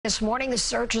This morning, the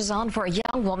search is on for a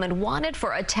young woman wanted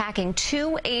for attacking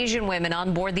two Asian women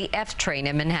on board the F train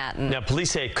in Manhattan. Now,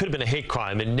 police say it could have been a hate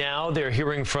crime, and now we're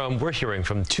hearing from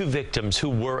two victims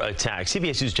who were attacked.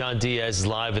 CBS News' John Diaz is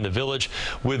live in the Village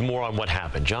with more on what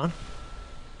happened. John?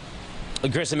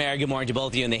 Chris and Mary, good morning to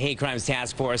both of you. And the Hate Crimes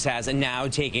Task Force has now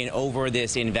taken over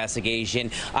this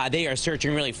investigation. They are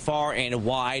searching really far and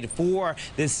wide for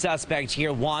this suspect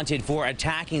here wanted for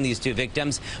attacking these two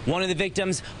victims. One of the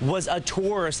victims was a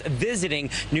tourist visiting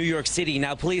New York City.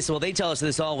 Now, police, well, they tell us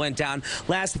this all went down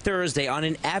last Thursday on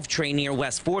an F train near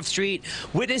West 4th Street.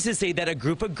 Witnesses say that a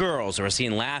group of girls were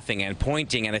seen laughing and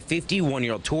pointing at a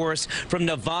 51-year-old tourist from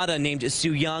Nevada named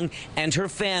Sue Young and her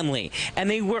family. And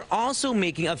they were also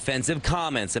making offensive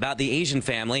comments about the Asian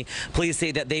family. Police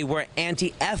say that they were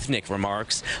anti-ethnic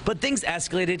remarks, but things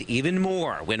escalated even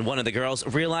more when one of the girls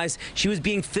realized she was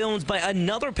being filmed by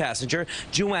another passenger,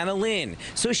 Joanna Lynn.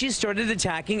 So she started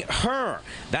attacking her.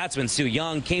 That's when Sue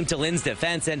Young came to Lynn's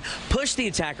defense and pushed the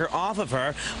attacker off of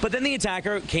her, but then the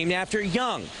attacker came after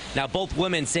Young. Now, both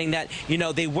women saying that,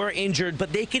 they were injured,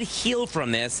 but they could heal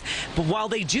from this. But while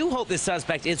they do hope the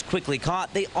suspect is quickly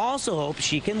caught, they also hope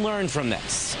she can learn from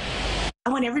this. I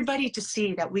want everybody to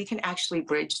see that we can actually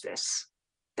bridge this,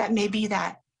 that maybe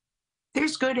that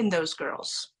there's good in those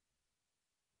girls.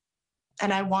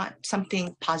 And I want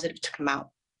something positive to come out,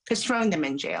 because throwing them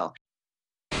in jail.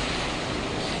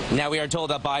 Now, we are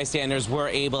told that bystanders were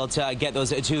able to get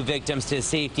those two victims to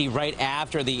safety right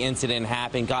after the incident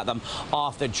happened, got them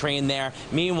off the train there.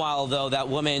 Meanwhile, though, that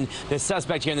woman, the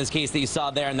suspect here in this case that you saw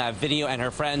there in that video, and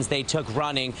her friends, they took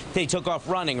off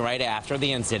running right after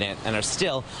the incident and are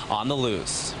still on the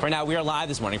loose. For now, we are live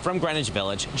this morning from Greenwich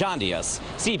Village. John Diaz,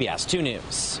 CBS 2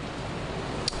 News.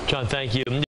 John, thank you.